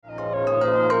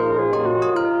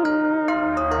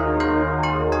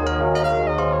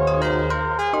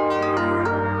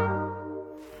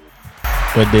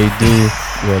What they do,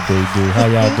 what they do. How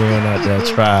y'all doing out there,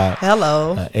 tribe?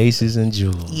 Hello. Aces and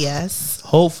Jewels. Yes.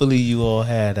 Hopefully you all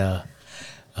had a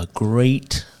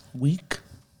great week.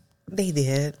 They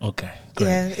did. Okay, great.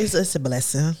 Yeah, it's a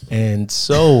blessing. And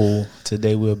so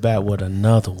today we're back with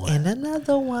another one. And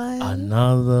another one.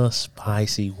 Another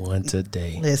spicy one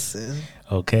today. Listen.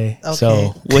 Okay? Okay.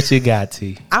 So what you got,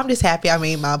 T? I'm just happy I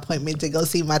made my appointment to go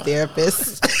see my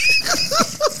therapist.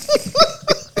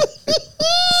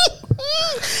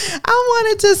 I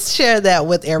wanted to share that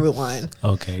with everyone.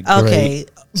 Okay, great. Okay,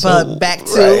 but So, back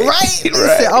to right.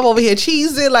 Listen, I'm over here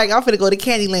cheesing like I'm finna go to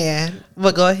Candyland.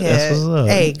 But go ahead. That's what's up.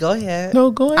 Hey, go ahead. No,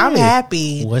 go ahead. I'm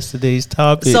happy. What's today's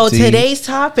topic, So T? today's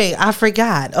topic, I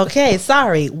forgot. Okay,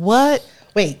 sorry. When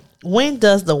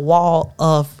does the wall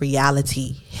of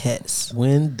reality hit?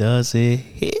 When does it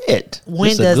hit?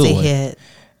 When That's a does good it one. hit?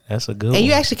 That's a good And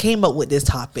you one. actually came up with this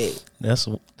topic. That's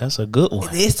a good one.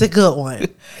 It's a good one.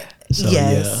 So,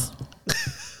 Yes.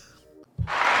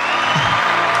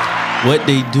 What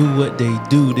they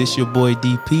do. This your boy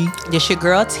DP, This your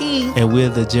girl T. and we're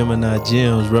the Gemini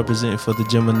Gems, representing for the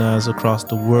Geminis across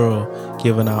the world,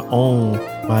 giving our own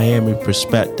Miami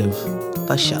perspective.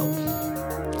 For sure.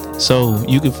 So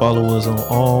you can follow us on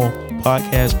all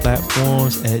podcast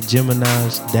platforms at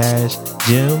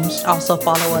Geminis-Gems. Also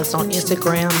follow us on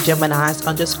Instagram,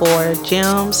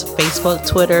 Geminis_Gems, Facebook,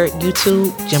 Twitter,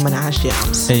 YouTube, Geminis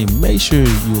Gems. Hey, make sure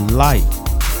you like,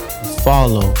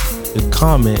 follow, you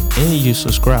comment, and you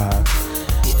subscribe.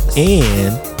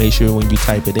 And make sure when you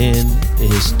type it in,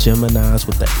 it's Geminis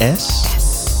with the S,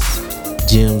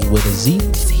 Gems with a Z.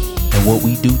 And what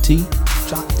we do, T?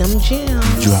 Drop them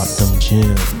gems. Drop them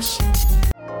gems.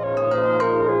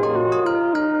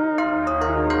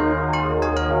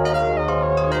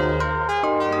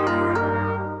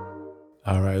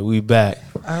 All right, we back.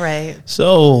 All right.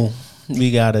 So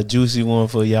we got a juicy one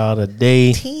for y'all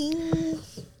today. Ting.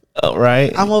 All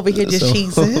right. I'm over here just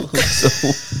cheesing.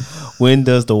 So when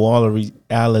does the wall of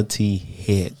reality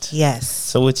hit? Yes.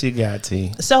 So what you got,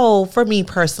 T? So for me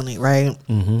personally, right?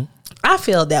 Mm-hmm. I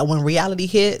feel that when reality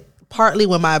hit, partly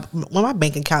when my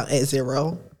bank account at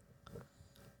zero.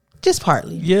 Just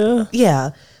partly. Yeah. Yeah.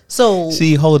 So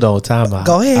See, hold on, time out.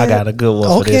 Go ahead. I got a good one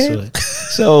Okay. for this one.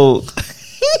 So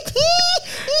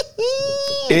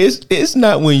it's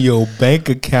not when your bank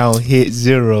account hit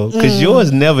zero, because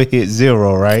yours never hit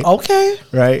zero, right? okay.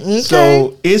 Right. Okay.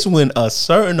 So it's when a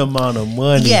certain amount of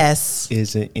money Yes.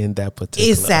 isn't in that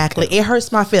particular Exactly. account. It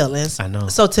hurts my feelings. I know.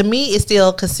 So to me, it's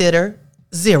still considered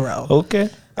zero. Okay.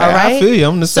 All right. I feel you.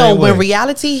 I'm the So same way. when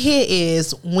reality hit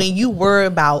is when you worry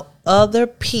about other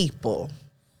people,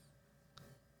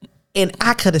 and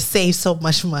I could have saved so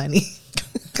much money.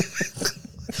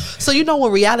 So you know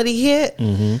when reality hit,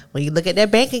 when you look at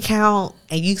that bank account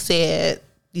and you said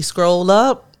you scroll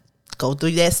up, go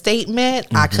through that statement.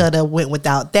 I could have went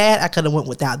without that. I could have went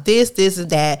without this and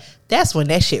that. That's when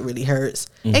that shit really hurts.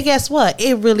 And guess what?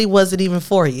 It really wasn't even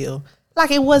for you.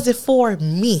 Like it wasn't for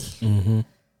me.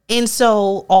 And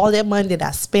so all that money that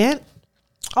I spent,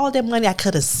 all that money I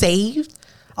could have saved,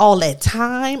 all that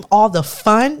time, all the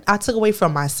fun I took away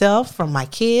from myself, from my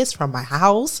kids, from my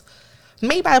house.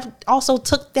 Maybe I also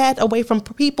took that away from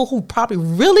people who probably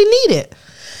really need it.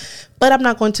 But I'm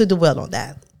not going to dwell on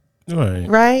that. Right.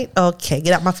 Right? Okay.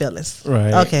 Get out my feelings.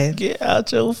 Right. Okay. Get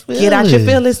out your feelings. Get out your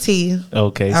feelings, T.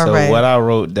 Okay. All So right. what I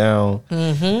wrote down,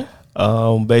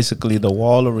 basically the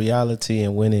wall of reality,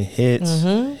 and when it hits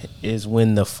is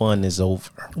when the fun is over.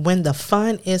 When the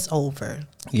fun is over.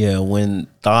 Yeah. When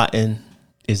thoughting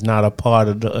is not a part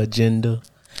of the agenda.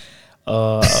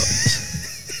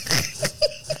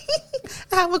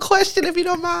 I have a question if you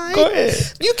don't mind. Go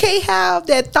ahead. You can't have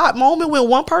that thought moment with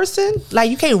one person. Like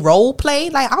you can't role play.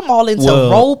 Like I'm all into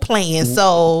Well, role playing.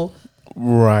 So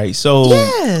Right. So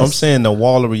Yes. I'm saying the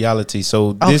wall of reality.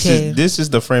 So this Okay. is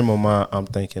the frame of mind I'm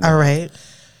thinking. all of. right.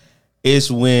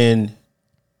 It's when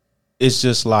it's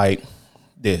just like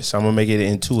this. I'm gonna make it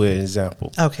into an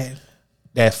example. Okay.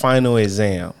 That final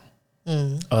exam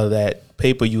or that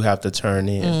paper you have to turn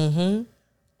in,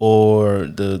 or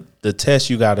the test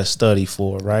you got to study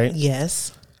for, right?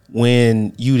 Yes.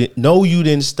 When you know you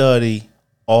didn't study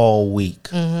all week,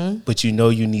 but you know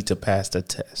you need to pass the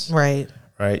test, Right.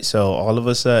 right? So all of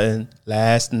a sudden,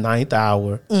 last ninth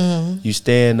hour, you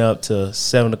stand up to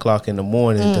 7 o'clock in the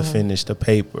morning to finish the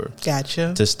paper,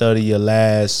 Gotcha. to study your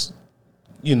last,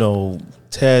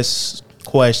 test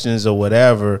questions or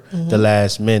whatever, the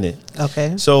last minute.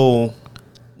 Okay. So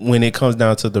when it comes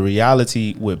down to the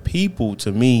reality with people,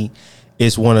 to me,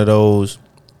 it's one of those,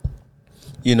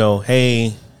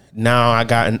 hey, now I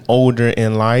gotten older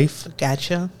in life.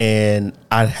 Gotcha. And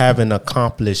I haven't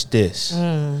accomplished this.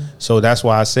 So that's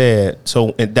why I said,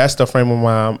 and that's the frame of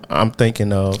mind I'm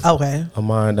thinking of. Okay. A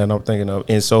mind that I'm thinking of.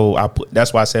 And so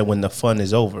that's why I said when the fun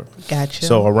is over. Gotcha.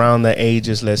 So around the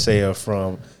ages, let's say, are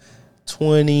from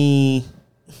 20,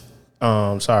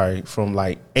 from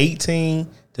like 18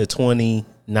 to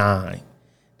 29.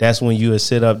 That's when you would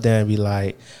sit up there and be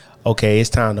like, okay, it's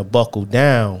time to buckle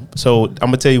down. So I'm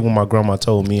going to tell you what my grandma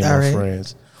told me and my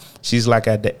friends. She's like,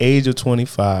 at the age of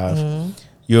 25,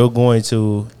 you're going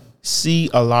to see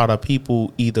a lot of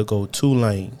people either go two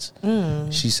lanes.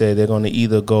 She said they're going to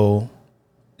either go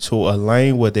to a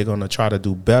lane where they're going to try to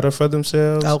do better for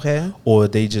themselves. Okay. Or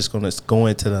they just going to go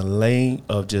into the lane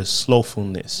of just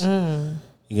slowfulness.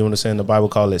 You get what I'm saying? The Bible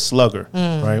call it slugger,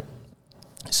 right?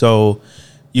 So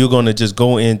you're going to just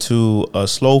go into a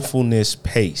slowfulness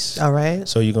pace. All right.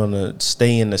 So you're going to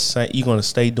stay in the same, you're going to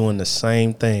stay doing the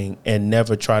same thing and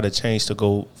never try to change to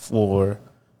go for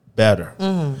better.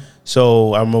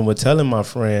 So I remember telling my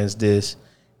friends this,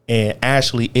 and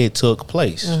actually it took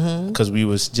place because we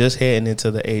was just heading into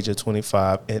the age of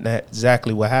 25, and that's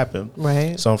exactly what happened.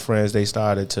 Right. Some friends, they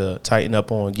started to tighten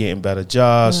up on getting better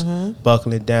jobs,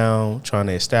 buckling down, trying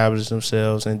to establish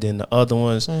themselves. And then the other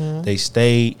ones, they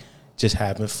stayed just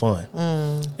having fun.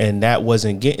 And that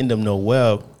wasn't getting them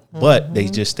nowhere, but they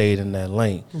just stayed in that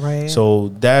lane. Right. So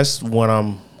that's what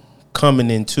I'm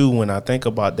coming into when I think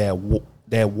about that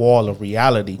wall of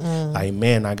reality. Like,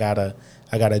 man, I gotta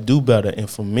do better. And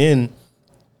for men,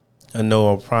 I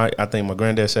know I think my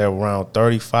granddad said around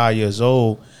 35 years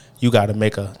old, you got to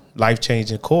make a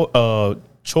life-changing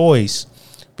choice,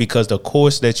 because the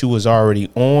course that you was already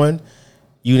on,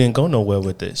 you didn't go nowhere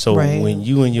with it. So when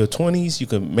you in your 20s, you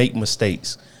can make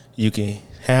mistakes. You can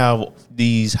have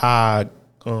these high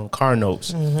car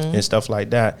notes and stuff like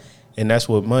that. And that's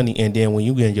what money. And then when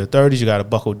you get in your 30s, you got to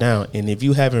buckle down. And if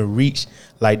you haven't reached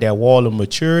like that wall of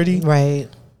maturity,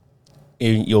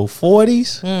 in your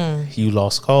 40s, you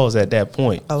lost cause at that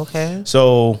point. Okay.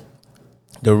 So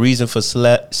the reason for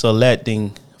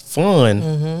selecting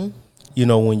fun, you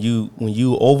know, when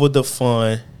you over the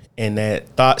fun and that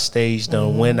thought stage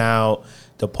done went out,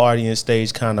 the partying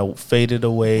stage kind of faded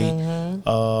away.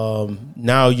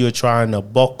 Now you're trying to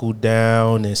buckle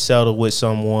down and settle with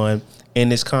someone,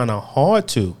 and it's kind of hard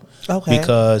to,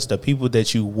 because the people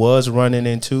that you was running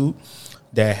into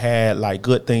that had like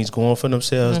good things going for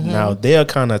themselves, now they're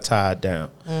kind of tied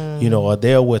down, you know, or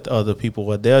they're with other people,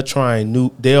 or they're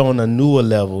they're on a newer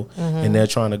level, and they're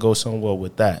trying to go somewhere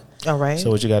with that. All right. So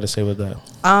what you got to say with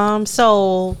that?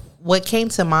 So what came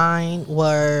to mind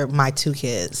were my two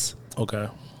kids. Okay.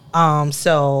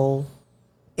 So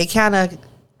it kind of,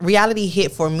 reality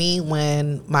hit for me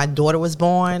when my daughter was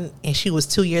born and she was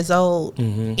 2 years old,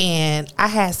 and I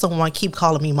had someone keep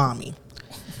calling me mommy.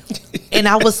 And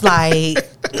I was like,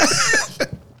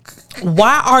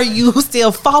 why are you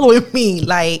still following me?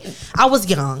 Like, I was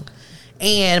young,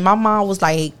 and my mom was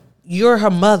like, you're her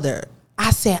mother.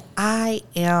 I said, I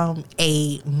am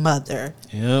a mother.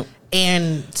 Yep.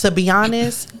 And to be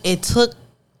honest, it took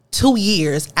 2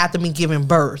 years after me giving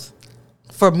birth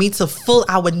for me to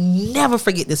I would never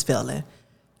forget this feeling.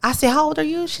 I said, how old are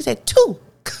you? She said, 2.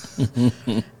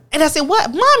 And I said, what?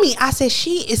 Mommy. I said,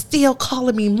 she is still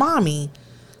calling me mommy.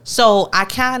 So I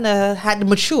kind of had to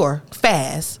mature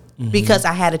fast because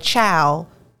I had a child.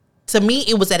 To me,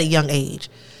 it was at a young age.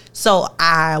 So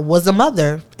I was a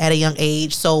mother at a young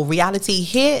age. So reality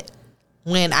hit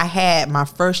when I had my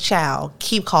first child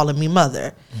keep calling me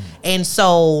mother. And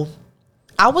so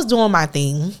I was doing my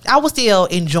thing. I was still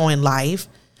enjoying life.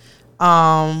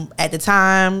 At the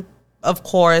time, of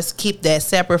course, keep that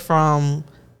separate from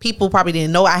people. Probably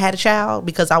didn't know I had a child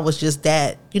because I was just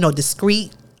that,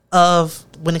 discreet of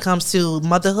when it comes to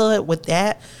motherhood with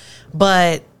that.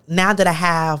 But now that I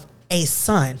have a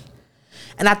son,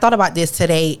 and I thought about this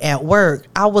today at work,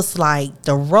 I was like,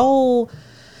 the role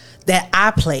that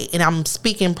I play, and I'm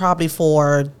speaking probably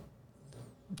for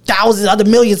thousands, other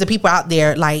millions of people out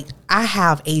there, like, I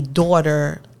have a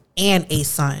daughter and a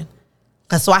son.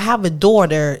 So I have a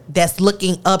daughter that's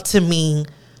looking up to me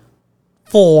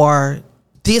for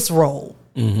this role.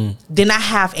 Then I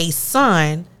have a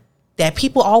son that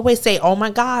people always say, oh my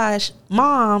gosh,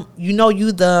 Mom,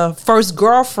 you the first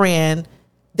girlfriend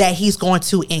that he's going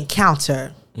to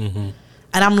encounter. And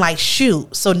I'm like,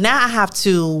 shoot. So now I have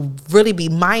to really be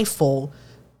mindful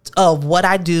of what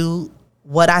I do,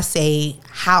 what I say,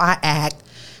 how I act,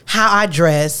 how I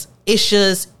dress.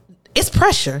 It's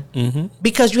pressure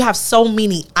because you have so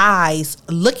many eyes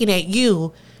looking at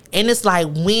you. And it's like,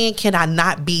 when can I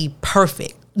not be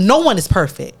perfect? No one is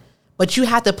perfect, but you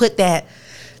have to put that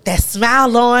that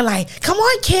smile on, like, come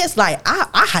on, kids. Like, I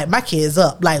hype my kids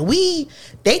up. Like,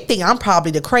 they think I'm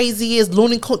probably the craziest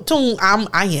Looney Tune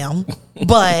I am.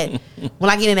 But when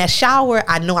I get in that shower,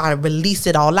 I know how to release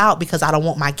it all out because I don't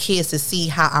want my kids to see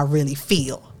how I really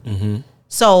feel. Mm-hmm.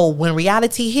 So when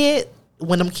reality hit,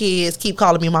 when them kids keep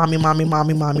calling me mommy, mommy,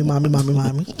 mommy, mommy, mommy, mommy,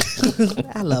 mommy.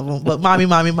 I love them, but mommy,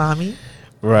 mommy, mommy.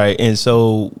 Right. And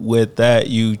so with that,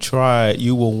 you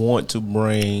will want to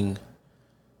bring.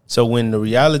 So when the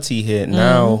reality hit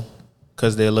now,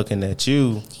 because they're looking at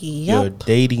you, your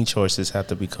dating choices have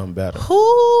to become better.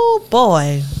 Oh,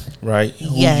 boy. Right?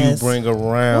 Yes. Who you bring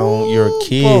around your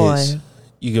kids,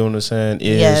 you get what I'm saying,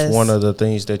 is one of the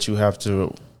things that you have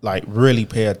to like really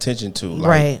pay attention to. Like,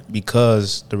 right.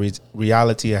 Because the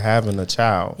reality of having a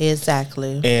child.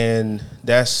 Exactly. And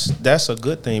that's a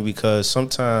good thing, because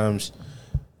sometimes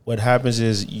what happens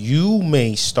is you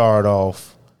may start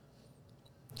off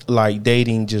like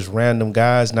dating just random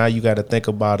guys. Now you got to think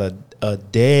about a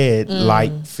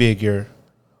dad-like figure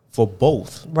for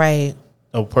both. Right.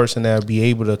 A person that will be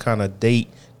able to kind of date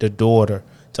the daughter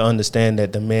to understand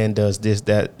that the man does this,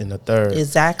 that, and the third.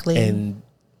 Exactly. And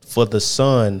for the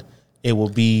son, it will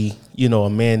be, a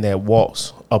man that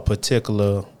walks a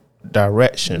particular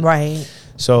direction. Right.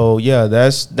 So yeah,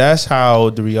 that's how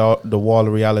the wall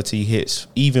of reality hits,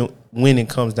 even when it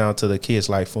comes down to the kids.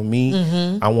 Like for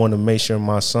me, I want to make sure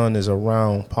my son is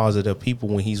around positive people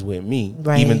when he's with me,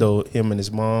 right. Even though him and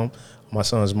his mom, my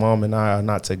son's mom and I are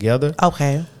not together.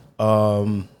 Okay.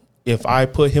 If I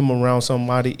put him around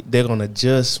somebody, they're gonna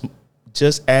just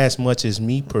as much as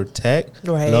me protect,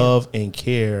 right. love, and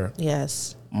care.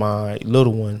 Yes. My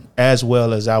little one as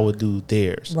well as I would do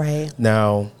theirs. Right.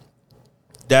 Now,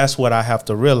 that's what I have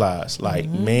to realize. Like,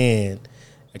 man,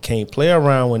 I can't play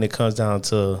around when it comes down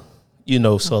to,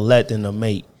 selecting a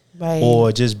mate. Right.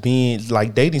 Or just being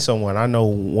like dating someone. I know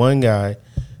one guy,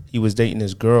 he was dating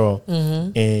this girl,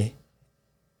 and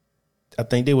I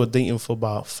think they were dating for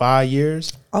about 5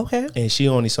 years. Okay. And he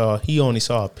only saw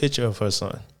a picture of her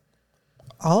son.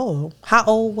 Oh, how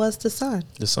old was the son?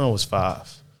 The son was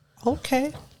 5.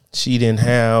 Okay. She didn't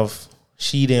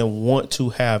want to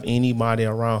have anybody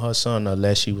around her son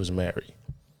unless she was married,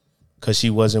 because she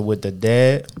wasn't with the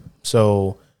dad.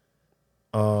 So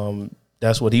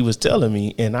that's what he was telling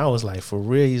me. And I was like, for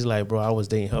real? He's like, bro, I was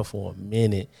dating her for a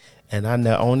minute, and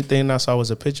the only thing I saw was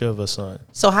a picture of her son.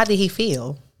 So how did he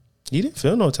feel? He didn't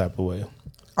feel no type of way.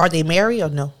 Are they married or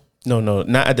no? No,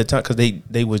 not at the time, because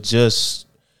they were just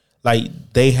like,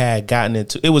 they had gotten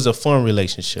into, it was a fun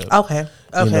relationship. Okay.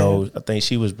 I think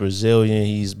she was Brazilian,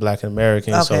 he's Black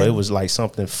American, so it was like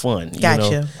something fun.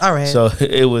 Gotcha. All right. So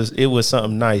it was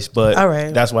something nice, but all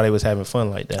right. That's why they was having fun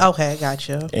like that. Okay,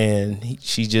 gotcha. And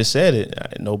she just said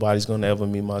it. Nobody's gonna ever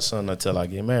meet my son until I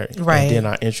get married. Right. And then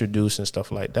I introduced and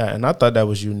stuff like that, and I thought that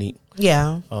was unique.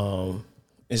 Yeah.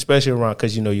 Especially around,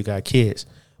 because you got kids.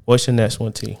 What's your next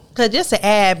one, T? Because just to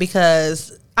add,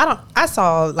 because I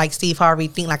saw like Steve Harvey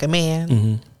Think Like a Man.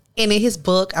 Mm-hmm. And in his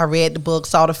book, I read the book,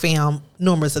 saw the film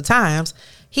numerous of times.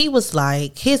 He was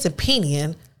like, his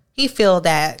opinion, he feel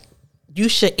that you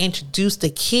should introduce the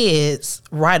kids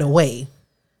right away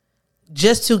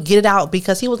just to get it out.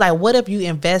 Because he was like, what if you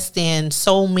invest in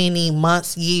so many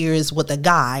months, years with a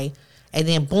guy, and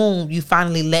then boom, you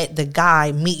finally let the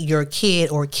guy meet your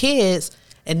kid or kids,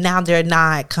 and now they're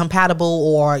not compatible,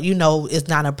 or, it's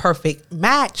not a perfect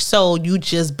match. So you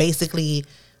just basically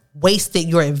wasted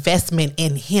your investment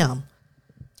in him.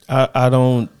 I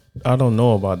don't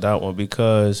know about that one,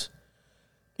 because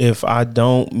if I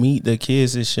don't meet the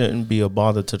kids, it shouldn't be a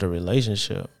bother to the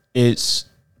relationship. It's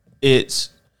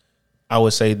I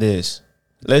would say this.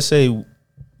 Let's say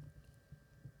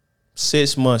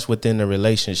 6 months within the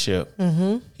relationship,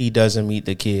 he doesn't meet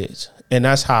the kids. And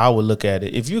that's how I would look at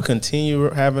it. If you continue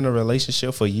having a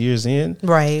relationship for years in,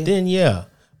 right, then yeah.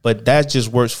 But that just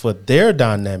works for their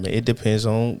dynamic. It depends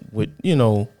on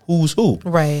who's who.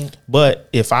 Right. But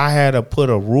if I had to put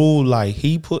a rule, like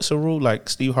he puts a rule, like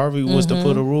Steve Harvey was to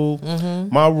put a rule,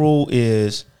 my rule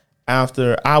is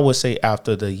after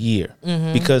the year.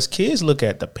 Because kids look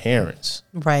at the parents.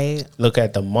 Right. Look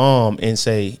at the mom and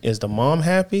say, is the mom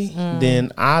happy?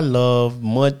 Then I love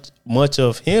much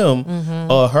of him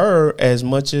or her as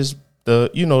much as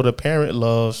the parent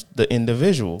loves the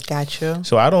individual. Gotcha.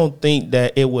 So I don't think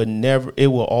that you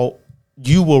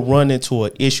will run into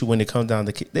an issue when it comes down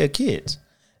to their kids.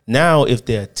 Now, if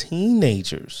they're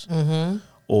teenagers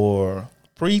or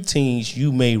preteens,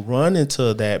 you may run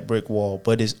into that brick wall,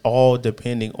 but it's all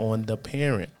depending on the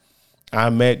parent. I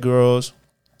met girls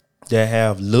that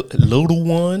have little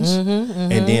ones,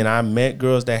 and then I met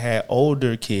girls that had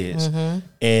older kids,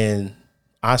 and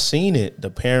I seen it. The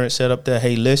parents set up there,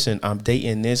 hey, listen, I'm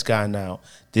dating this guy now.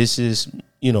 This is,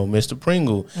 Mr.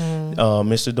 Pringle,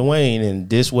 Mr. Dwayne, and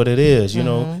this what it is.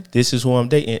 This is who I'm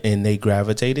dating. And they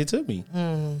gravitated to me.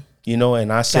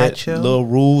 And I set little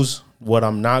rules, what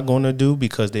I'm not going to do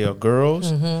because they are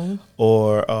girls.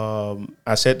 Or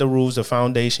I set the rules, the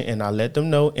foundation, and I let them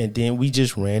know. And then we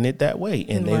just ran it that way.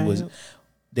 And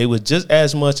they was just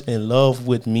as much in love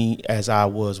with me as I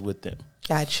was with them.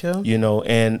 Gotcha.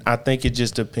 And I think it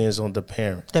just depends on the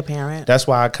parent. The parent. That's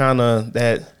why I kind of,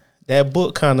 that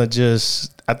book kind of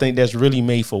just, I think that's really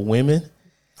made for women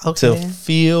to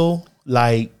feel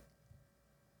like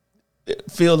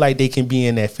they can be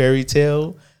in that fairy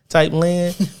tale type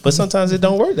land. But sometimes it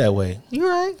don't work that way. You're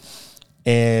right.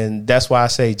 And that's why I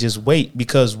say just wait,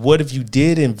 because what if you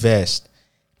did invest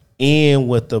in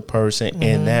with the person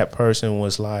and that person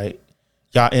was like,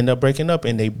 y'all end up breaking up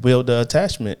and they build the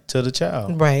attachment to the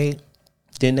child. Right.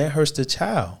 Then that hurts the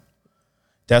child.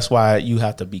 That's why you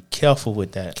have to be careful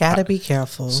with that. Gotta be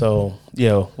careful. So,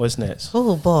 what's next?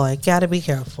 Oh boy, gotta be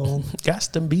careful. Got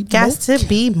to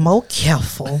be more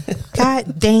careful.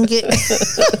 God dang it.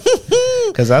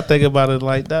 Because I think about it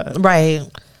like that. Right.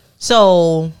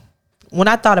 So when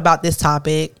I thought about this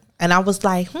topic and I was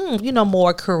like,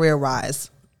 more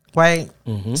career-wise. Right.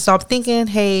 So I'm thinking,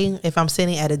 hey, if I'm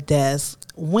sitting at a desk,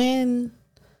 when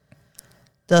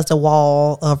does the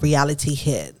wall of reality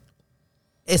hit?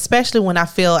 Especially when I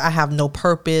feel I have no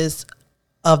purpose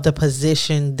of the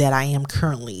position that I am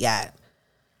currently at.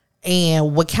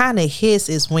 And what kind of hits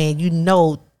is when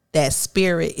that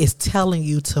spirit is telling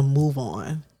you to move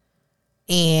on.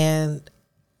 And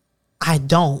I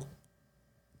don't.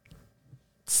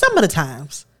 Some of the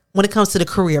times. When it comes to the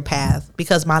career path,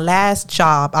 because my last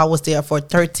job, I was there for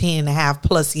 13 and a half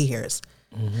plus years.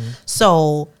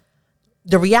 So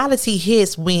the reality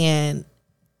hits when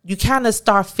you kind of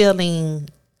start feeling,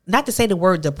 not to say the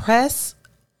word depressed,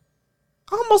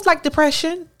 almost like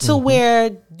depression, to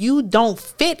where you don't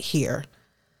fit here.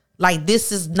 Like,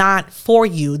 this is not for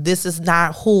you. This is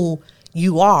not who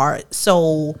you are.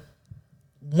 So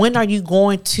when are you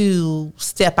going to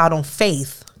step out on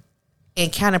faith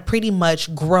and kind of pretty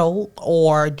much grow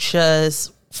or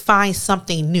just find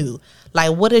something new?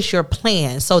 Like, what is your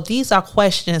plan? So these are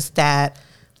questions that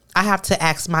I have to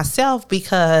ask myself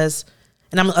because,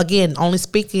 and I'm, again, only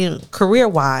speaking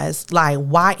career-wise, like,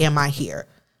 why am I here?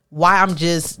 Why I'm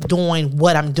just doing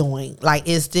what I'm doing? Like,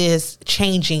 is this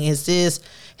changing? Is this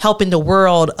helping the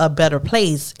world a better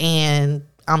place? And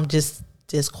I'm just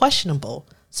questionable.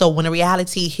 So when the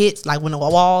reality hits, like when the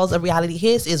walls of reality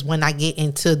hits, is when I get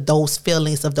into those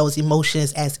feelings of those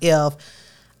emotions as if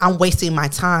I'm wasting my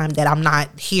time, that I'm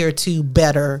not here to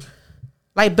better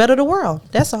the world.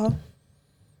 That's all.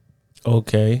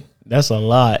 Okay. That's a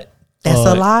lot. That's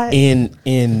a lot? In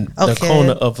the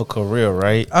corner of a career,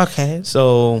 right? Okay.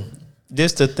 So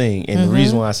this the thing, and the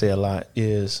reason why I say a lot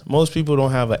is most people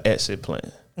don't have an exit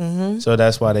plan. So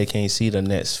that's why they can't see the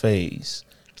next phase.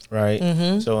 Right.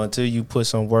 So until you put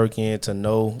some work in to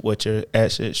know what your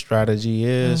exit strategy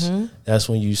is, that's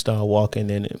when you start walking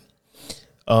in it.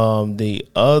 The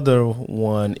other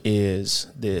one is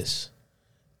this: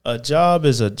 a job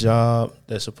is a job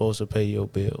that's supposed to pay your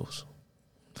bills.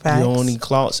 Facts. You only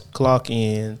clock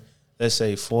in, let's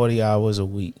say, 40 hours a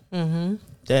week.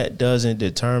 That doesn't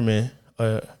determine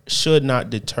or should not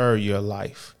deter your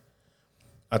life.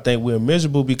 I think we're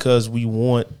miserable because we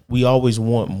always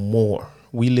want more.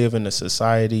 We live in a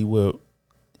society where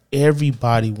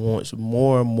everybody wants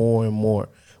more and more and more.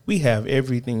 We have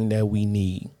everything that we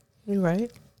need. You're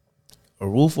right. A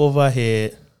roof over our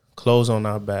head, clothes on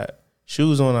our back,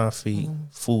 shoes on our feet,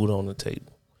 food on the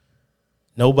table.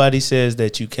 Nobody says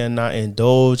that you cannot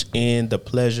indulge in the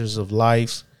pleasures of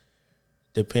life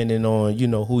depending on,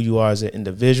 who you are as an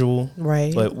individual.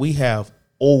 Right. But we have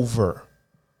over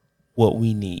what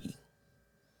we need.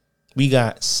 We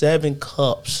got 7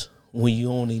 cups when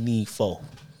you only need 4,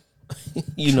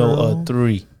 or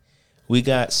 3. We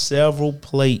got several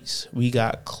plates. We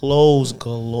got clothes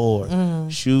galore,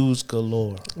 shoes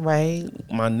galore. Right.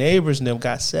 My neighbors and them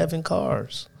got 7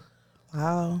 cars.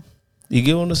 Wow. You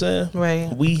get what I'm saying? Right.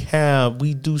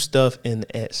 We do stuff in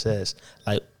excess,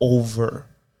 like over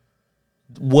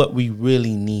what we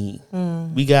really need.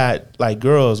 We got, like,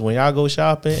 girls, when y'all go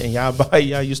shopping and y'all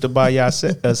used to buy y'all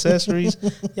accessories,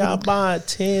 y'all buy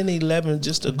 10, 11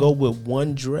 just to go with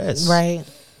one dress. Right.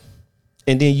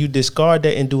 And then you discard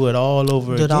that and do it all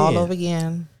over again. Do it all over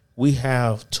again. We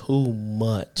have too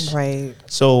much. Right.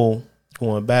 So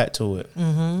going back to it,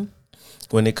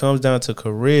 when it comes down to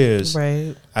careers,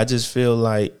 right, I just feel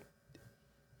like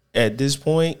at this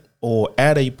point, or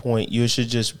at a point, you should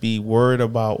just be worried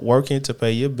about working to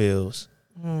pay your bills,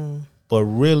 but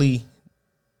really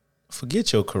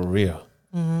forget your career.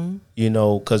 You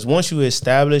know, because once you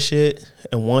establish it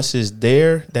and once it's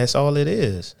there, that's all it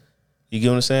is. You get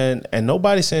what I'm saying? And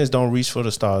nobody says don't reach for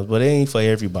the stars, but it ain't for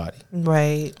everybody.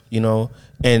 Right. You know?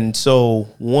 And so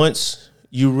once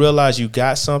you realize you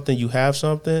got something, you have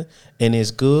something, and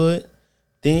it's good,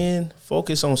 then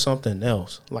focus on something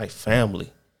else, like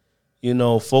family. You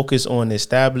know, focus on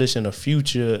establishing a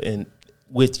future and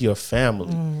with your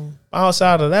family.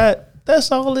 Outside of that,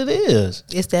 that's all it is.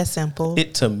 It's that simple.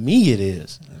 To me, it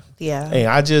is. Yeah. Hey,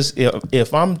 I just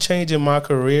if I'm changing my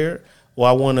career or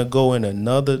I want to go in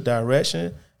another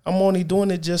direction, I'm only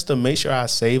doing it just to make sure I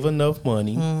save enough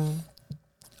money.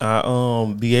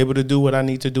 I be able to do what I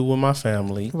need to do with my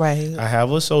family. Right. I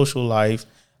have a social life.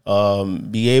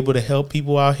 Be able to help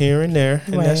people out here and there,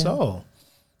 and that's all.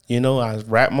 You know, I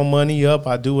wrap my money up.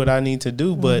 I do what I need to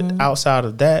do, but outside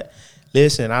of that,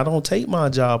 listen, I don't take my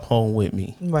job home with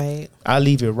me. Right. I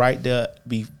leave it right there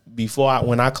before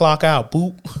when I clock out,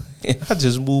 boop, and I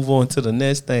just move on to the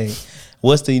next thing.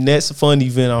 What's the next fun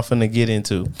event I'm finna get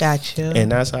into? Gotcha.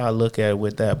 And that's how I look at it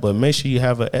with that. But make sure you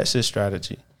have an exit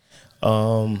strategy.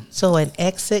 So an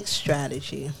exit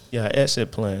strategy. Yeah,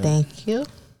 exit plan. Thank you.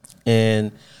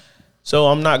 And so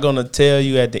I'm not gonna tell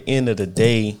you at the end of the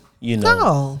day, you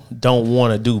know, don't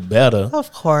want to do better.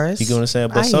 Of course. You get what I'm saying?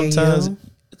 But sometimes,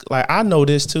 like, I know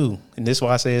this too, and this is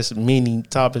why I say it's many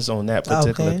topics on that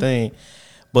particular thing.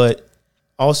 But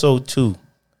also too,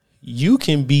 you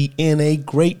can be in a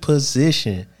great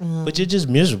position, but you're just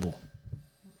miserable.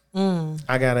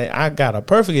 I got a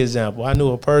perfect example. I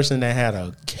knew a person that had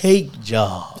a cake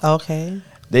job. Okay.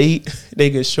 They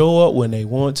can show up when they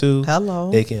want to.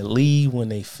 Hello. They can leave when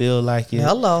they feel like it.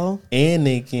 Hello. And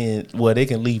they can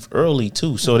leave early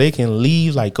too. So they can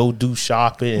leave, like go do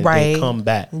shopping and then come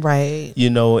back. Right.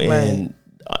 You know, and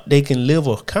they can live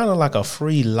a kind of like a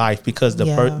free life because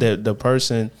the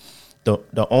person,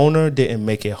 the owner didn't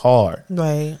make it hard.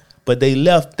 Right. But they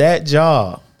left that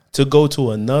job to go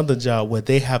to another job where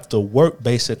they have to work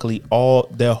basically all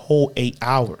their whole 8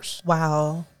 hours.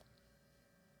 Wow.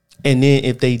 And then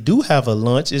if they do have a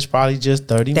lunch, it's probably just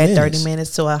 30 minutes. That 30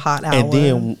 minutes to a hot hour. And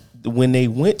then when they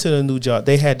went to the new job,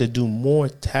 they had to do more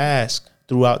tasks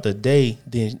throughout the day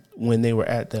than when they were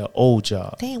at their old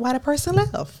job. Dang, why the person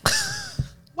left?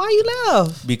 Why you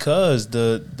left? Because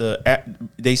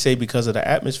they say because of the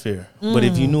atmosphere. But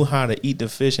if you knew how to eat the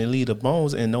fish and leave the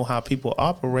bones and know how people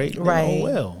operate, then oh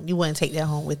well. You wouldn't take that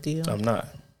home with you. I'm not.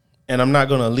 And I'm not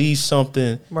going to leave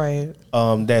something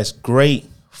that's great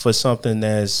for something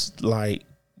that's like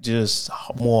just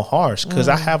more harsh, because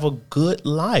I have a good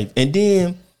life. And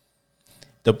then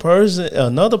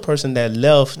another person that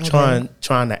left trying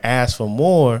to ask for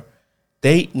more,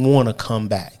 they want to come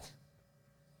back.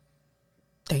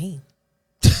 Dang.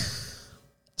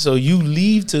 So you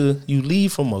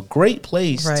leave from a great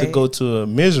place to go to a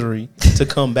misery to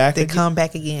come back again. Come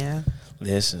back again.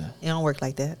 Listen. It don't work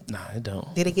like that. Nah, it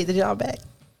don't. Did they get the job back?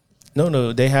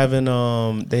 No, they haven't.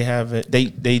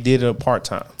 They did it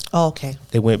part-time. Oh, okay.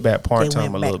 They went back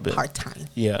part-time a little bit. Part-time.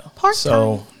 Yeah.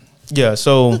 Part-time.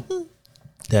 So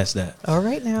that's that. All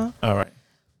right now. All right.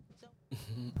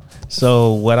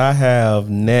 So what I have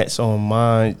next on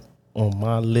my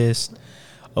list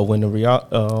of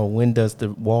when does the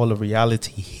wall of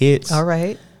reality hits? All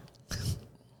right.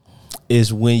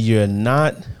 Is when you're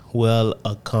not well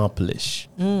accomplished.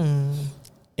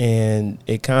 And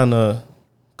it kind of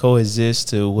coexist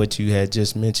to what you had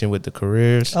just mentioned with the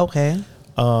careers. Okay.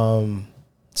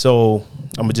 So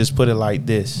I'm gonna just put it like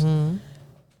this.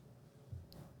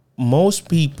 Most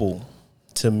people,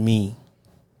 to me,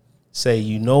 say,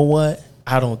 you know what?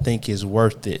 I don't think it's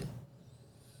worth it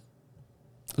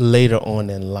later on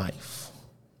in life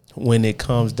when it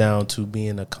comes down to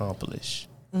being accomplished.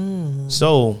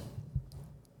 So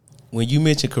when you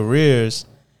mention careers,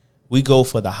 we go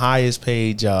for the highest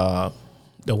paid job,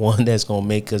 the one that's going to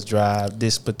make us drive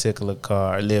this particular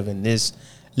car, live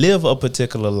a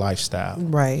particular lifestyle.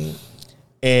 Right.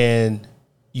 And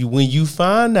when you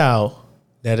find out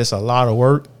that it's a lot of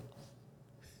work,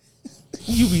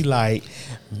 you be like,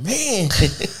 man,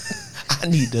 I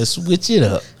need to switch it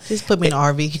up. Just put me in an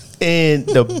RV. And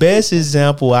the best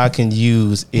example I can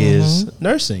use is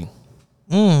nursing.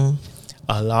 A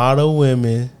lot of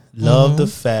women love the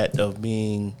fact of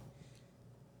making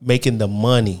the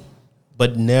money,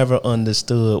 but never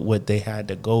understood what they had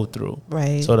to go through.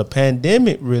 Right. So the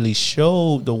pandemic really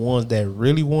showed the ones that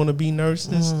really want to be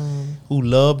nurses, who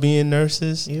love being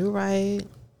nurses. You're right.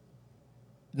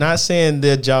 Not saying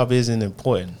their job isn't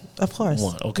important. Of course.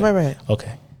 One, okay. Right.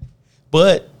 Okay.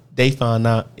 But they found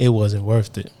out it wasn't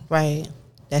worth it. Right.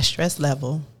 That stress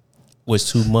level Was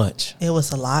too much. It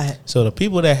was a lot. So the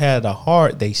people that had the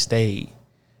heart, they stayed.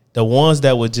 The ones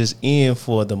that were just in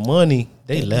for the money,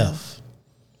 they left.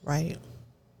 Right.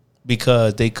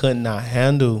 Because they could not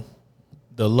handle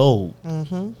the load.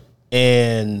 Mm-hmm.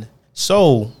 And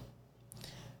so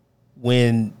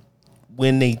when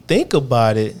they think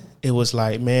about it, it was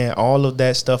like, man, all of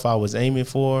that stuff I was aiming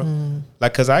for,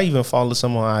 like, because I even followed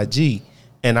some on IG,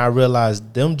 and I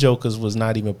realized them jokers was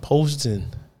not even posting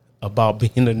about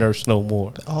being a nurse no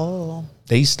more. Oh.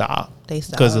 They stopped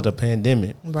because of the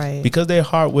pandemic. Right. Because their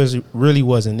heart really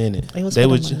wasn't in it. It was they for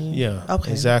were the money. yeah.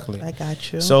 Okay. Exactly. I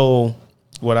got you. So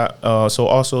so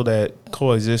also that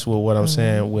coexists with what I'm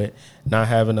saying with not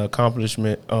having an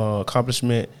accomplishment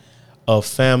of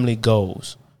family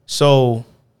goals. So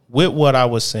with what I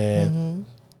was saying,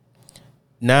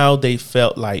 now they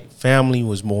felt like family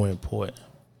was more important.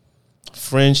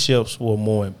 Friendships were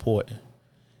more important.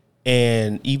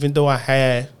 And even though I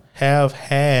have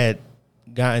had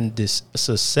gotten this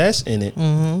success in it,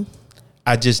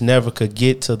 I just never could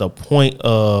get to the point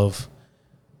of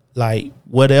like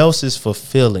what else is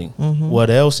fulfilling, what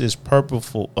else is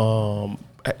purposeful,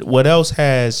 what else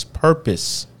has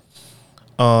purpose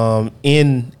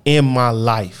in my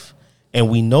life. And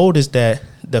we noticed that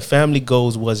the family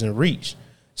goals wasn't reached.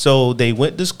 So they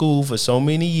went to school for so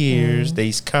many years.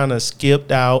 They kind of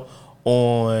skipped out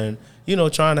on,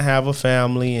 trying to have a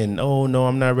family and, oh, no,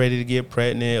 I'm not ready to get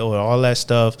pregnant or all that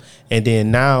stuff. And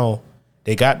then now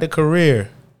they got the career.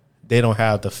 They don't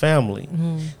have the family.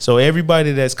 So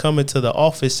everybody that's coming to the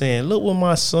office saying, look what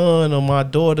my son or my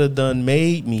daughter done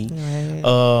made me. Right.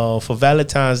 For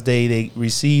Valentine's Day, they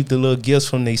received the little gifts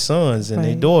from their sons and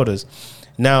their daughters.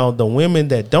 Now, the women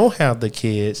that don't have the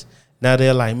kids, now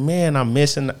they're like, man, I'm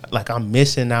missing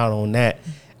out on that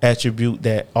attribute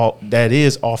that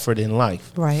is offered in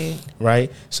life.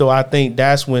 Right. So I think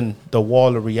that's when the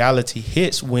wall of reality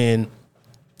hits, when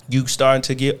you starting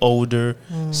to get older,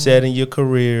 setting your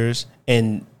careers,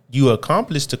 and you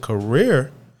accomplished the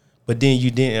career, but then you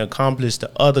didn't accomplish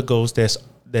the other goals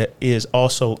that is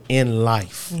also in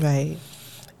life. Right.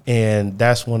 And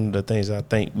that's one of the things I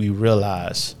think we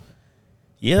realize.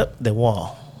 Yep, the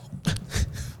wall.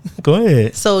 Go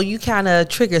ahead. So you kind of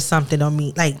triggered something on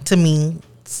me. Like, to me,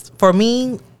 for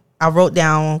me, I wrote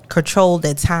down control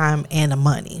the time and the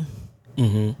money.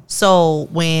 So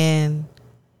when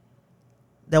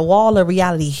the wall of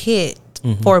reality hit,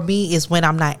 for me, is when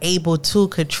I'm not able to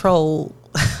control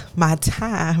my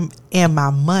time and my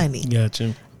money.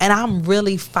 Gotcha. And I'm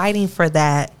really fighting for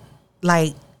that,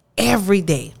 like, every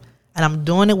day. And I'm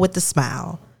doing it with a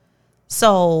smile.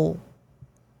 So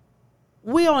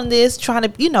we're on this trying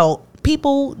to,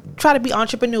 people try to be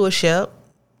entrepreneurship,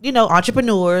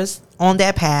 entrepreneurs on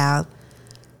that path.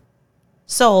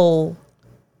 So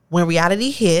when reality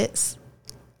hits,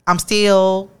 I'm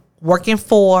still working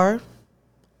for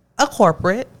a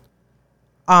corporate,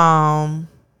 went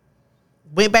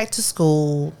back to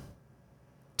school,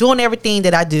 doing everything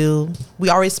that I do. We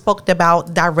already spoke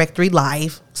about directory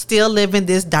life, still living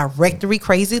this directory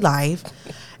crazy life.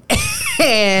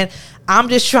 And I'm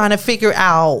just trying to figure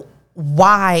out,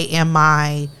 why am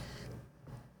I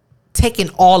taking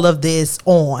all of this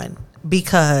on?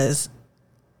 Because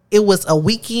it was a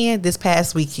weekend, this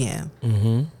past weekend.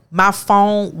 My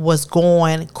phone was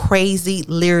going crazy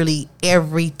literally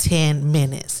every 10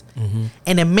 minutes.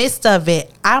 In the midst of it,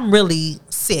 I'm really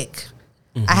sick.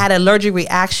 I had an allergic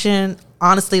reaction,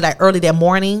 honestly, like early that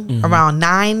morning, around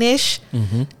 9-ish,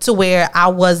 to where I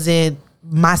wasn't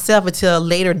myself until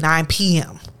later 9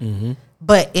 p.m.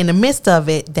 But in the midst of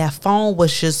it, that phone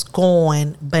was just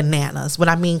going bananas. What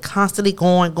I mean, constantly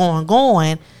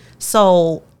going.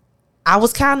 So I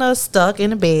was kind of stuck in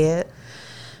the bed,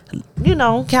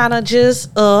 kind of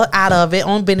just out of it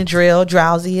on Benadryl,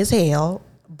 drowsy as hell.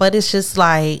 But it's just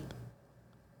like,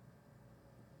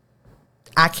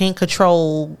 I can't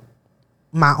control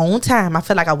my own time. I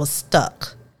felt like I was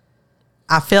stuck.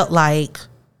 I felt like,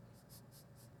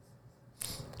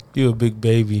 you a big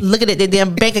baby. Look at the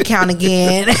damn bank account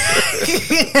again.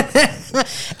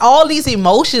 All these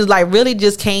emotions like really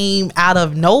just came out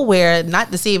of nowhere.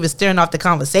 Not to see if it's stirring off the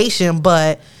conversation,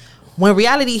 but when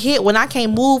reality hit, when I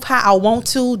can't move how I want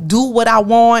to, do what I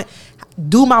want,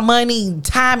 do my money,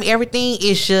 time, everything,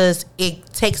 it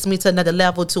takes me to another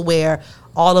level to where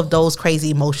all of those crazy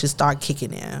emotions start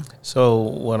kicking in. So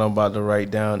what I'm about to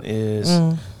write down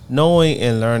is knowing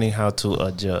and learning how to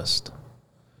adjust.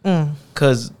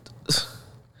 Because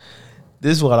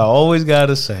this is what I always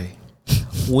gotta say.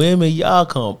 Women, y'all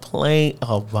complain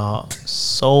about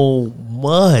so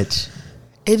much.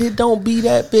 And it don't be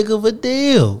that big of a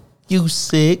deal. You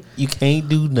sick, you can't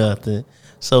do nothing.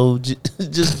 So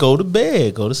just go to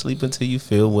bed, go to sleep until you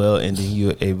feel well, and then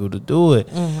you're able to do it.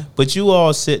 But you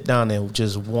all sit down and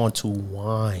just want to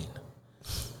whine.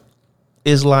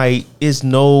 It's like, it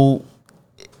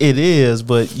is,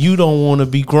 but you don't want to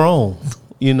be grown.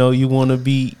 You know, you want to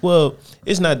be, well,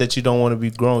 it's not that you don't want to be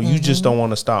grown. You just don't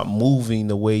want to stop moving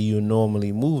the way you're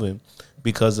normally moving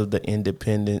because of the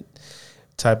independent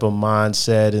type of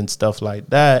mindset and stuff like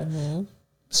that.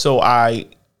 So I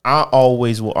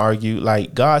always will argue,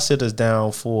 like, God set us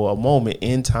down for a moment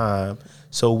in time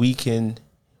so we can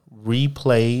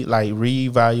replay, like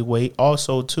reevaluate,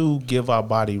 also to give our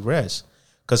body rest.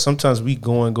 Because sometimes we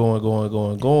going.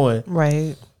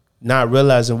 Right. Not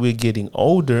realizing we're getting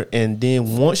older, and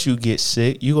then once you get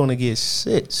sick, you're gonna get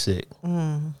sick.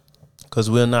 Because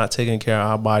we're not taking care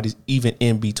of our bodies even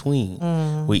in between.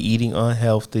 We're eating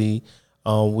unhealthy.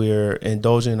 We're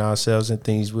indulging ourselves in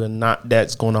things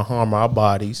that's gonna harm our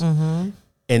bodies. And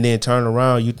then turn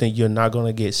around, you think you're not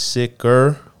gonna get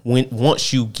sicker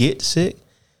once you get sick.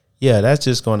 Yeah, that's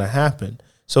just gonna happen.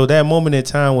 So that moment in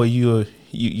time where you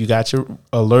got your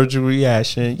allergic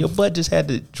reaction, your butt just had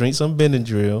to drink some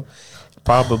Benadryl,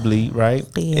 probably, right?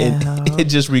 Yeah. And it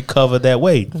just recovered that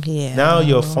way. Yeah. Now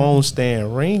your phone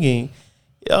stand ringing,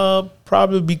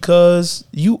 probably because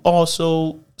you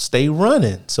also stay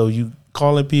running. So you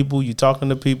calling people, you talking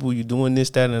to people, you doing this,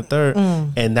 that, and the third,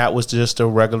 and that was just a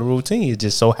regular routine. It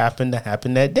just so happened to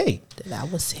happen that day. That I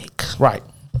was sick. Right.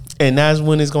 And that's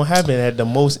when it's going to happen, at the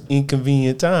most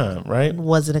inconvenient time, right?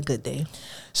 Wasn't a good day.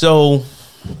 So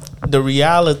the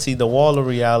wall of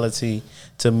reality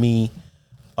to me,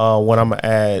 what I'm going to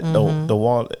add, the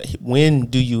wall, when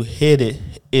do you hit it,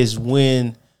 is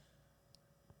when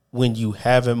you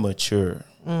haven't matured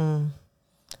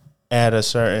at a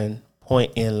certain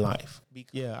point in life.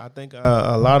 Yeah, I think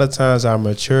a lot of times our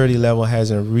maturity level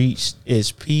hasn't reached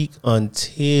its peak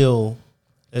until,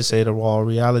 let's say, the raw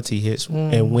reality hits.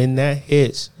 And when that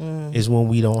hits is when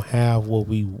we don't have what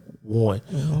we want,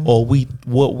 or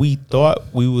what we thought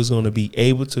we was going to be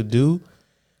able to do,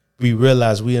 we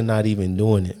realize we are not even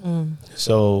doing it.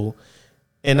 So,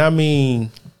 and I mean,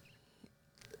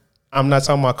 I'm not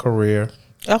talking about career.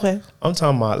 Okay. I'm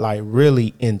talking about like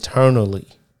really internally,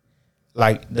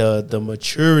 like the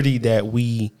maturity that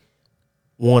we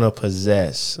want to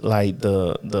possess, like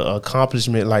the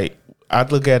accomplishment. Like, I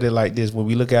look at it like this: when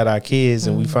we look at our kids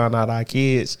and we find out our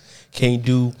kids can't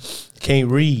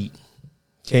read,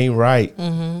 can't write,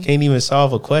 can't even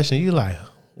solve a question, you're like,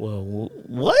 well,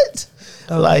 what?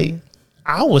 Okay. Like,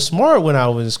 I was smart when I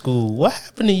was in school. What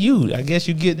happened to you? I guess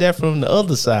you get that from the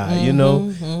other side, you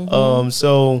know?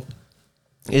 So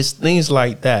it's things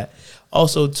like that.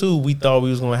 Also, too, we thought we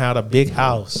was going to have a big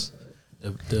house,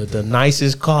 the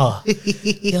nicest car.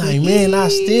 You're like, man, I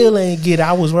still ain't get it.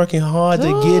 I was working hard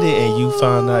to get it, and you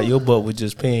found out your butt was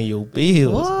just paying your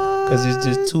bills because it's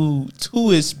just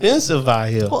too expensive out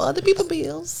here. For other people's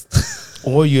bills.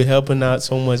 Or you're helping out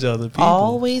so much other people.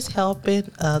 Always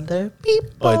helping other people.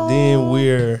 But then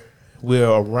we're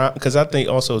around, because I think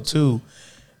also too,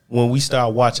 when we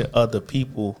start watching other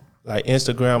people, like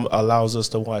Instagram allows us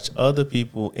to watch other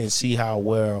people and see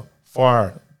how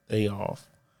far they are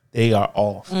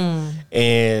off.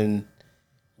 And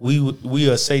we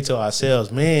will say to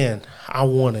ourselves, man, I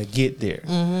want to get there.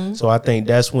 So I think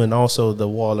that's when also the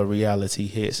wall of reality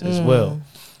hits as well.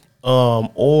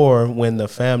 Or when the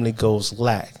family goes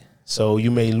lack. So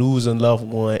you may lose a loved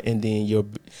one, and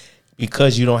then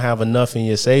because you don't have enough in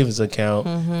your savings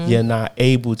account, you're not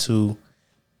able to,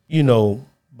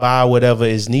 buy whatever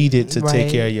is needed to take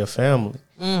care of your family.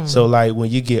 So like when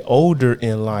you get older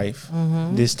in life,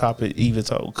 this topic even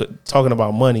talking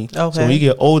about money. Okay. So when you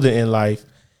get older in life,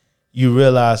 you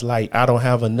realize, like, I don't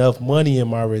have enough money in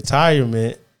my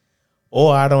retirement,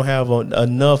 or I don't have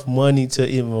enough money to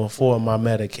even afford my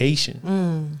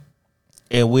medication.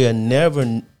 And we'll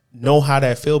never know how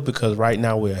that feels, because right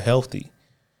now we're healthy.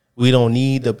 We don't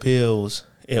need the pills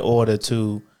in order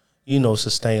to,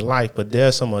 sustain life. But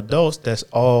there's some adults that's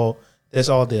all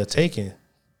they're taking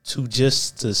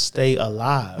to stay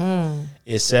alive.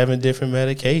 It's 7 different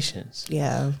medications.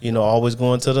 Yeah. Always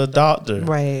going to the doctor.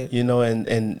 Right.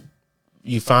 And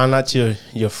you find out your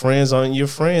friends aren't your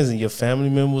friends, and your family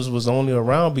members was only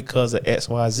around because of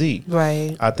XYZ.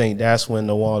 Right. I think that's when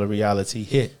the wall of reality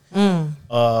hit. That's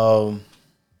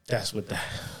what that.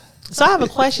 So I have a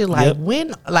question, like,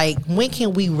 when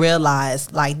can we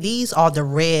realize, like, these are the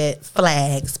red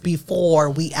flags before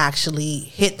we actually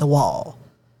hit the wall?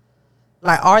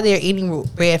 Like, are there any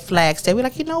red flags that we're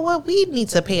like, you know what, we need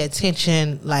to pay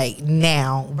attention like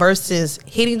now versus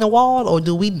hitting the wall, or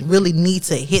do we really need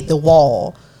to hit the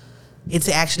wall and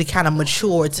to actually kind of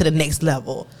mature to the next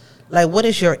level? Like, what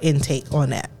is your intake on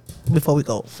that before we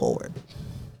go forward?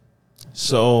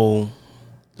 So,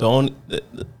 the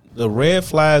red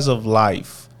flags of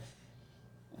life,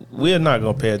 we're not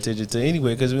going to pay attention to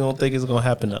anyway because we don't think it's going to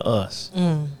happen to us.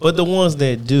 But the ones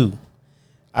that do,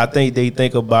 I think they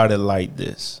think about it like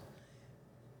this.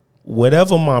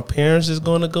 Whatever my parents is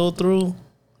going to go through,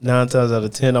 9 times out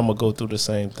of 10, I'm going to go through the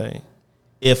same thing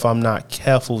if I'm not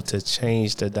careful to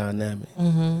change the dynamic.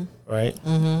 Right?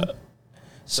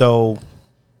 So,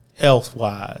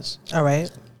 health-wise. All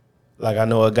right. Like, I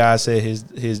know a guy said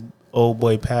his old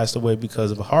boy passed away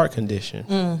because of a heart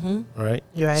condition. Right?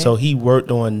 You're right. So, he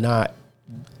worked on not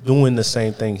doing the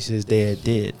same things his dad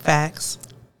did. Facts.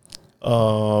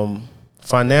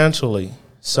 Financially,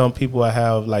 some people I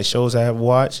have, like shows I have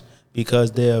watched,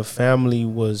 because their family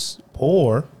was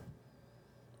poor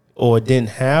or didn't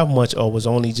have much or was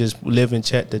only just living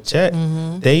check to check,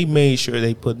 they made sure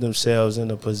they put themselves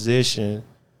in a position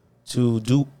to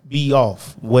be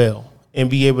off well and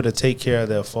be able to take care of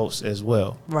their folks as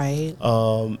well. Right.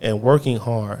 And working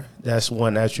hard, that's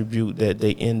one attribute that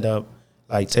they end up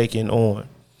like taking on.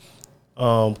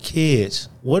 Kids,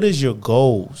 what is your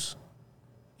goals?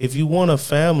 If you want a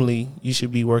family, you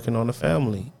should be working on a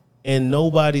family. And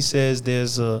nobody says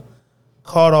there's a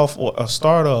cutoff or a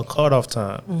start or a cutoff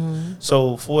time.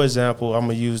 So, for example, I'm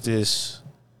going to use this.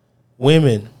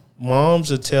 Women,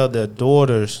 moms will tell their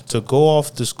daughters to go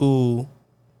off to school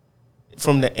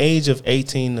from the age of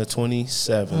 18 to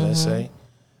 27, let's say,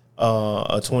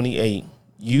 or 28.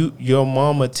 Your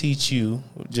mom will teach you,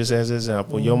 just as an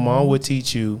example, your mom will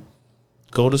teach you,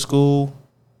 go to school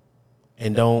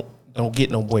and don't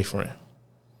get no boyfriend.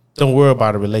 Don't worry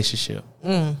about a relationship.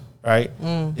 Right?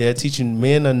 They're teaching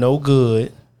men are no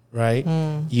good, right?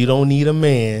 You don't need a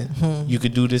man. You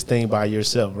could do this thing by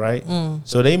yourself, right?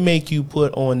 So they make you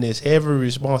put on this heavy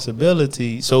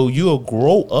responsibility so you'll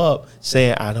grow up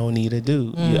saying, I don't need a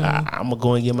dude. I'm going to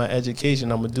go and get my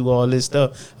education. I'm going to do all this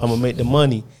stuff. I'm going to make the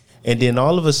money. And then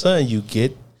all of a sudden you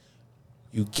get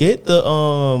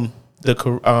the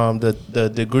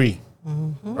degree.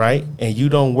 Right? And you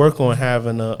don't work on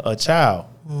having a child,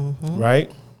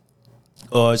 right?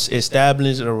 Or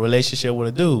establish a relationship with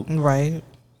a dude. Right.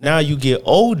 Now you get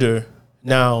older.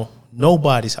 Now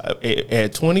nobody's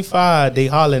at 25. They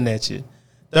hollering at you.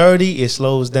 30, it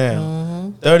slows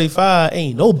down. 35,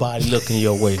 ain't nobody looking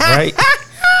your way, right?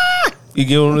 You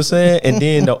get what I'm saying? And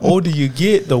then the older you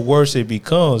get, the worse it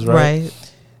becomes, right?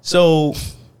 Right. So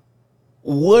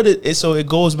so it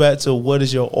goes back to what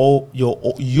is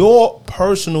your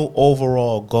personal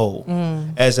overall goal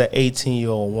as an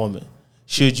 18-year-old woman?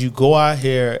 Should you go out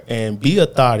here and be a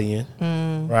thottian,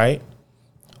 right?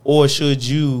 Or should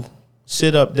you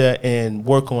sit up there and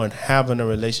work on having a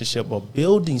relationship or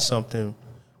building something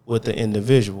with the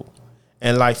individual?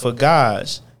 And like for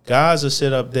guys will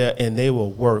sit up there and they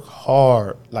will work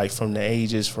hard, like from the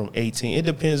ages from 18. It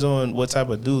depends on what type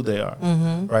of dude they are,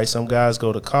 right? Some guys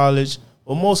go to college.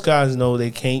 Well, most guys know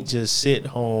they can't just sit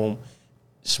home,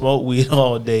 smoke weed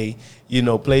all day,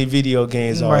 play video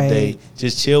games all day,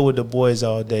 just chill with the boys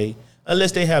all day,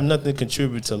 unless they have nothing to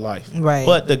contribute to life. Right.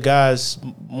 But the guys,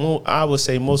 I would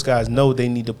say most guys know they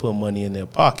need to put money in their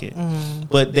pocket.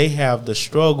 But they have the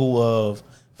struggle of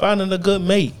finding a good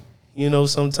mate.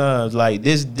 Sometimes like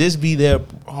this be their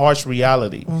harsh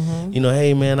reality.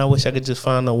 Hey man, I wish I could just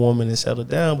find a woman and settle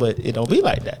down, but it don't be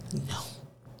like that. No.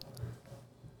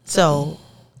 So,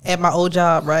 at my old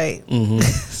job, right,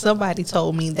 somebody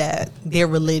told me that their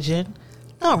religion,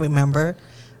 I don't remember,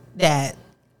 that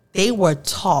they were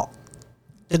taught,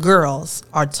 the girls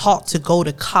are taught to go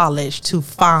to college to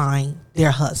find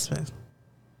their husband.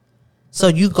 So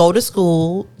you go to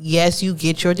school, yes, you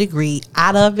get your degree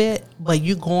out of it, but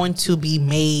you're going to be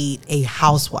made a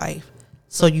housewife.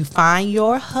 So you find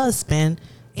your husband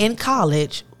in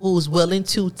college who's willing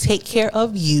to take care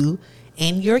of you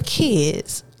and your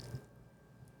kids.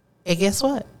 And guess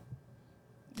what?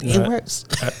 It works.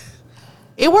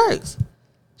 It works.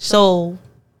 So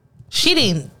she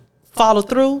didn't follow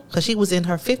through because she was in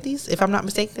her 50s, if I'm not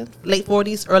mistaken, late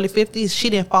 40s, early 50s.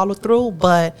 She didn't follow through,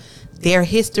 but their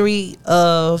history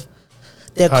of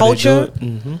their culture,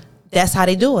 that's how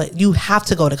they do it. You have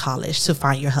to go to college to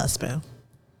find your husband.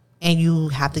 And you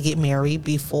have to get married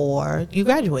before you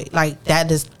graduate. Like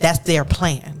that's their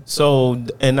plan. So,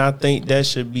 and I think that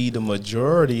should be the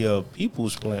majority of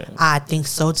people's plan. I think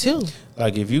so too.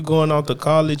 Like if you're going out to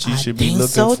college, you should be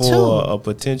looking for a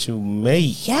potential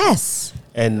mate. Yes.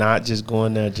 and not just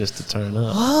going there just to turn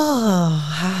up.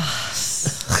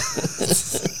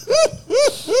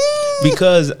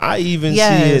 Because I even see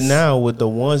it now with the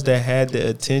ones that had the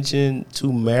attention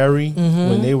to marry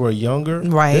when they were younger.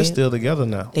 Right. They're still together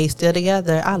now. They still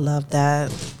together. I love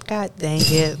that. God dang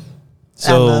it.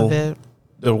 So I love it.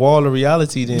 The wall of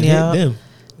reality didn't hit them.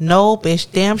 No,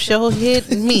 bitch, damn sure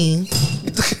hit me.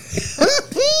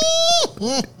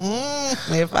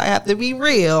 If I have to be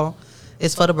real,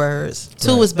 it's for the birds.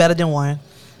 2 is better than 1.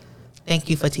 Thank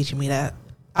you for teaching me that.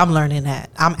 I'm learning that.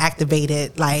 I'm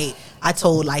activated. Like, I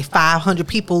told like 500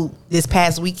 people this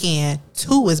past weekend,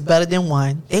 2 is better than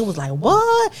 1. They was like,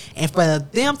 what? And for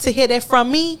them to hear that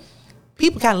from me,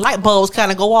 people kind of light bulbs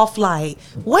kind of go off like,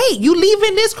 wait, you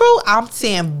leaving this crew? I'm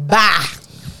saying bye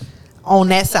on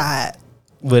that side.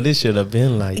 But it should have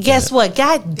been like Guess that. what?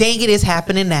 God dang it, it's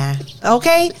happening now.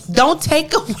 Okay? Don't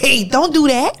take away. Don't do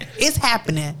that. It's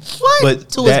happening. What? But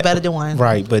 2 is better than 1.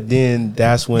 Right, but then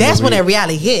that's when that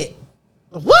reality hit.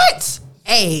 What?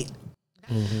 Hey.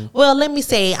 Well, let me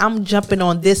say I'm jumping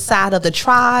on this side of the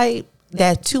tribe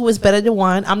that 2 is better than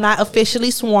 1. I'm not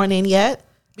officially sworn in yet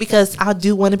because I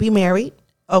do want to be married.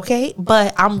 Okay?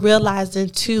 But I'm realizing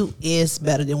 2 is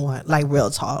better than 1. Like, real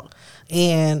talk.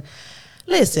 And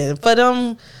listen, for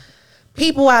them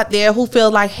people out there who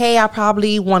feel like, hey, I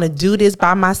probably want to do this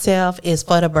by myself, it's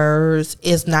for the birds.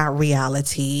 It's not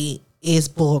reality. It's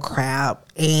bull crap.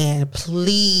 And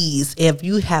please, if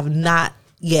you have not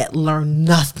yet learned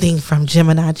nothing from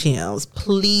Gemini Gems,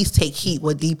 please take heed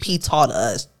what DP taught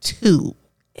us. 2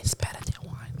 is better than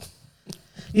 1.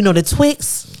 You know, the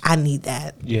Twix, I need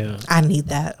that. Yeah. I need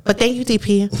that. But thank you,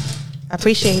 DP. I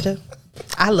appreciate it.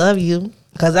 I love you.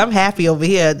 Because I'm happy over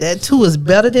here. That 2 is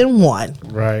better than 1.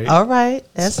 Right. All right.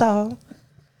 That's all.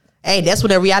 Hey, that's when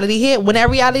that reality hit. When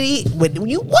that reality, when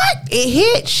you what? It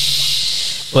hit.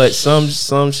 Shh. But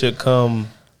some should come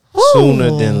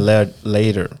sooner than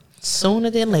later. Sooner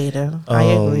than later. I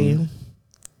agree.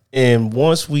 And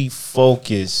once we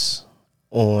focus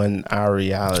on our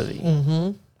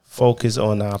reality, focus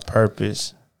on our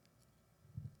purpose,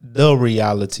 the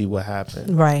reality will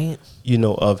happen. Right. You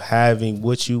know, of having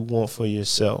what you want for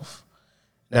yourself.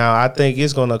 Now, I think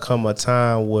it's going to come a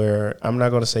time where I'm not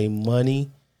going to say money,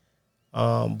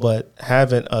 but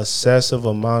having an excessive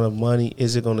amount of money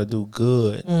isn't going to do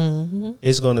good.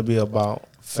 It's going to be about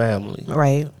family.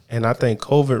 Right. And I think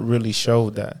COVID really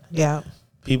showed that. Yeah.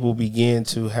 People began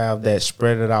to have that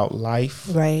spread it out life.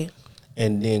 Right.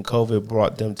 And then COVID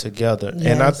brought them together. Yes.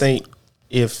 And I think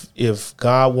if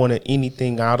God wanted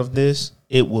anything out of this,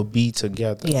 it would be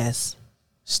together. Yes.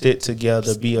 Stick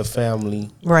together, be a family.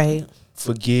 Right.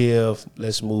 Forgive,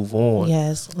 let's move on.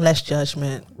 Yes. Less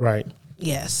judgment. Right.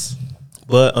 Yes.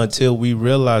 But until we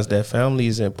realize that family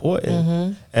is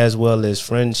important as well as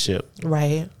friendship,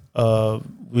 Right.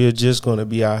 we're just going to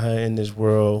be out here in this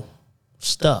world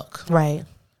stuck. Right.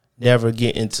 Never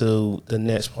get into the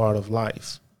next part of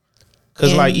life.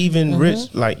 Because like even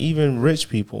rich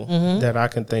people that I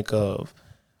can think of,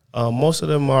 most of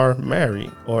them are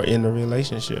married or in a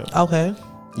relationship. Okay.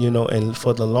 You know, and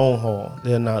for the long haul,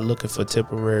 they're not looking for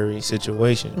temporary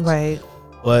situations. Right.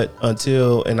 But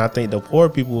and I think the poor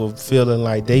people are feeling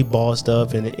like they bossed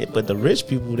up, but the rich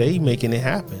people, they making it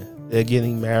happen. They're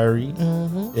getting married.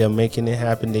 They're making it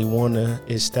happen. They want to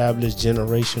establish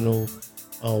generational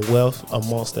wealth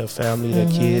amongst their family, their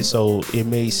kids. So it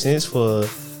made sense for,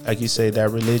 like you say, that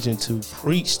religion to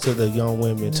preach to the young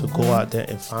women to go out there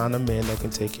and find a man that can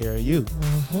take care of you.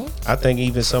 I think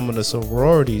even some of the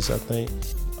sororities, I think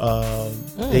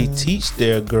they teach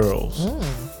their girls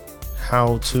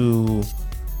how to,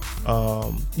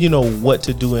 what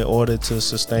to do in order to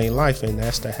sustain life, and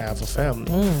that's to have a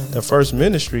family. The first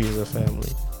ministry is a family.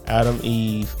 Adam,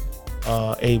 Eve,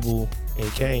 Abel,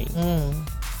 and Cain.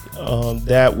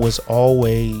 That was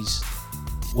always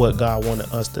what God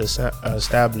wanted us to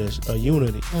establish, a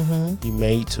unity. He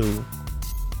made 2,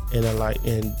 and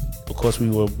of course we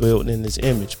were built in His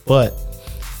image. But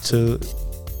to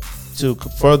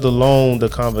further along the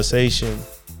conversation,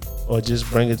 or just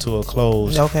bring it to a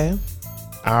close. Okay.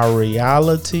 Our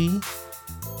reality,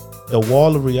 the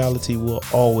wall of reality will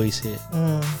always hit.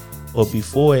 But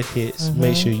before it hits,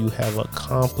 make sure you have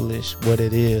accomplished what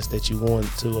it is that you want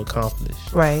to accomplish.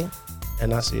 Right.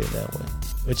 And I see it that way.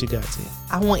 What you got, T?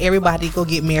 I want everybody to go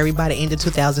get married by the end of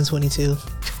 2022.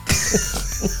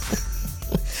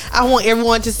 I want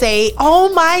everyone to say,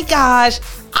 oh my gosh,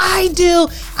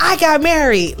 I got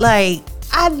married. Like,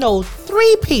 I know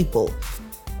 3 people.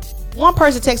 One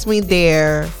person texted me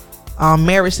their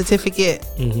marriage certificate.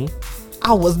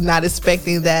 I was not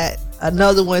expecting that.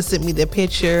 Another one sent me the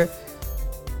picture.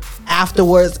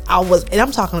 Afterwards, and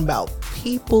I'm talking about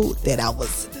people that I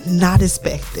was not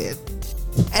expecting.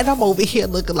 And I'm over here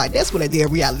looking like that's when I did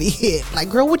reality hit. Like,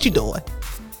 girl, what you doing?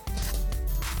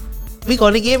 We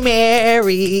gonna get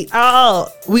married. Oh,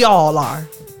 we all are.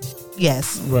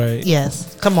 Yes. Right.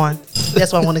 Yes. Come on.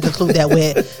 That's what I want to conclude that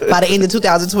with. By the end of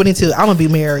 2022, I'm gonna be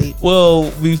married.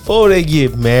 Well, before they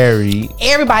get married,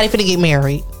 Everybody finna get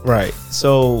married. right.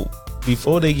 So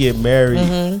before they get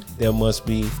married, there must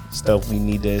be stuff we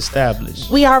need to establish.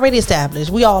 We already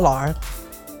established. We all are.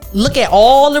 Look at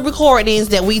all the recordings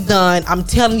that we've done. I'm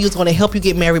telling you, it's gonna help you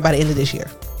get married by the end of this year.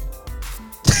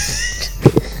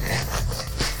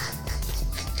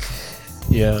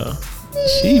 Yeah.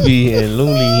 She be in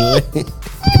Looney.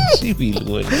 She be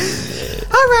Looney.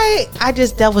 All right.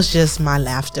 That was just my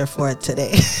laughter for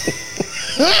today.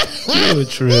 You a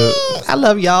trip. I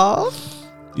love y'all.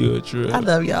 You a trip. I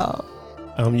love y'all.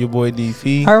 I'm your boy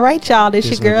DP. All right, y'all. This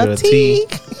your my girl T.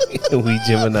 We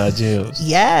Gemini Gems.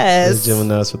 Yes.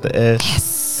 Geminis with the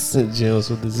S. Yes. Gems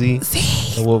with the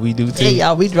Z. And what we do, T? Hey,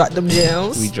 y'all. We dropped them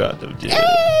gems. We dropped them gems.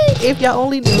 Hey, if y'all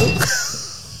only knew.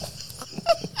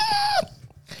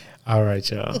 All right,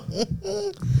 y'all.